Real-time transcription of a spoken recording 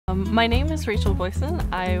My name is Rachelle Boyson.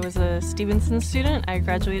 I was a Stevenson student. I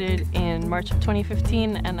graduated in March of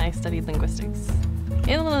 2015 and I studied linguistics.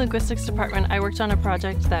 In the linguistics department, I worked on a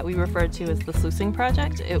project that we referred to as the Sluicing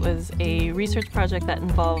Project. It was a research project that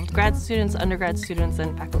involved grad students, undergrad students,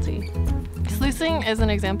 and faculty. Sluicing is an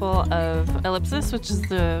example of ellipsis, which is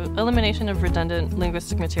the elimination of redundant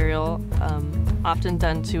linguistic material, often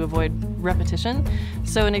done to avoid repetition.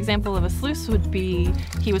 So an example of a sluice would be,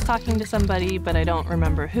 he was talking to somebody, but I don't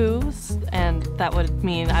remember who, and that would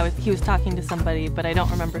mean he was talking to somebody, but I don't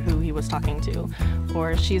remember who he was talking to.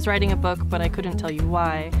 Or she's writing a book, but I couldn't tell you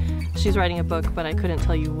why. She's writing a book, but I couldn't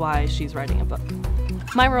tell you why she's writing a book.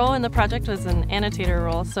 My role in the project was an annotator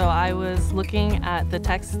role, so I was looking at the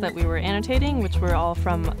texts that we were annotating, which were all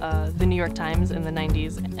from the New York Times in the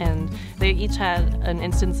 90s, and they each had an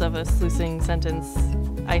instance of a sluicing sentence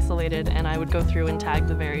isolated, and I would go through and tag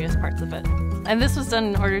the various parts of it. And this was done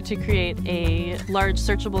in order to create a large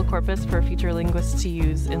searchable corpus for future linguists to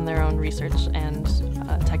use in their own research and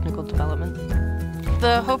technical development.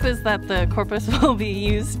 The hope is that the corpus will be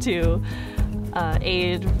used to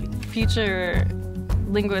aid future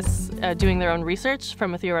linguists doing their own research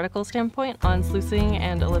from a theoretical standpoint on sluicing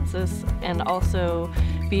and ellipsis, and also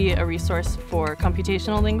be a resource for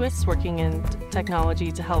computational linguists working in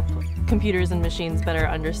technology to help computers and machines better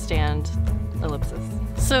understand ellipsis.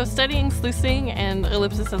 So studying sluicing and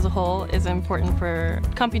ellipsis as a whole is important for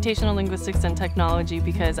computational linguistics and technology,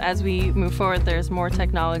 because as we move forward there's more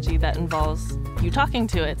technology that involves you talking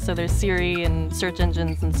to it. So there's Siri and search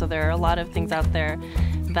engines, and so there are a lot of things out there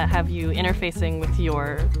that have you interfacing with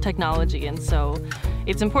your technology, and so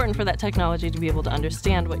it's important for that technology to be able to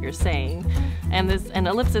understand what you're saying. And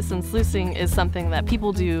ellipsis and sluicing is something that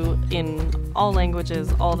people do in all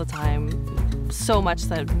languages all the time, so much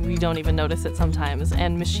that we don't even notice it sometimes.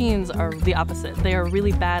 And machines are the opposite. They are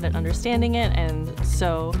really bad at understanding it, and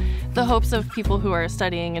so the hopes of people who are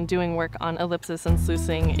studying and doing work on ellipsis and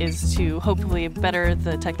sluicing is to hopefully better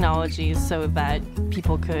the technology so that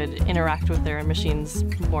people could interact with their machines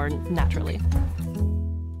more naturally.